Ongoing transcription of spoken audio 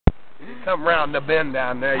come around the bend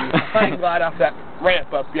down there, you hang glide off that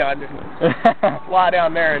ramp up yonder, fly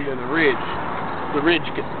down there into the ridge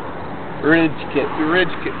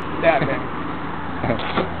down there.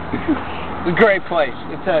 It's a great place.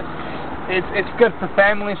 It's good for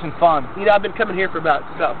families and fun. You know, I've been coming here for about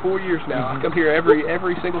 4 years now. I come here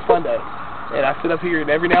every single Sunday, and I sit up here, and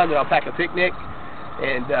every now and then I'll pack a picnic,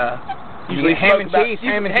 and usually ham and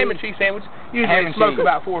cheese sandwich. Usually smoke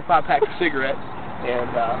about 4 or 5 packs of cigarettes, and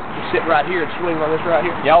just sit right here and swing on this right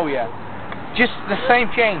here. Oh yeah, just the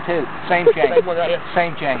same chain too. Same chain. Same one right here.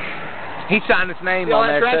 Same chain. He signed his name on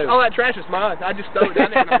there too. All that trash is mine. I just throw it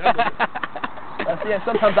down there. Yeah,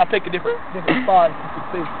 sometimes I pick a different spot. You can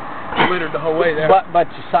see littered the whole way there. But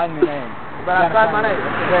you signed your name. But I signed my name.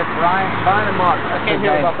 There's Brian and Mark. I can't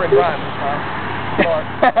hear my friend Brian. Mark.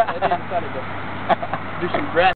 I didn't decide to do some grass.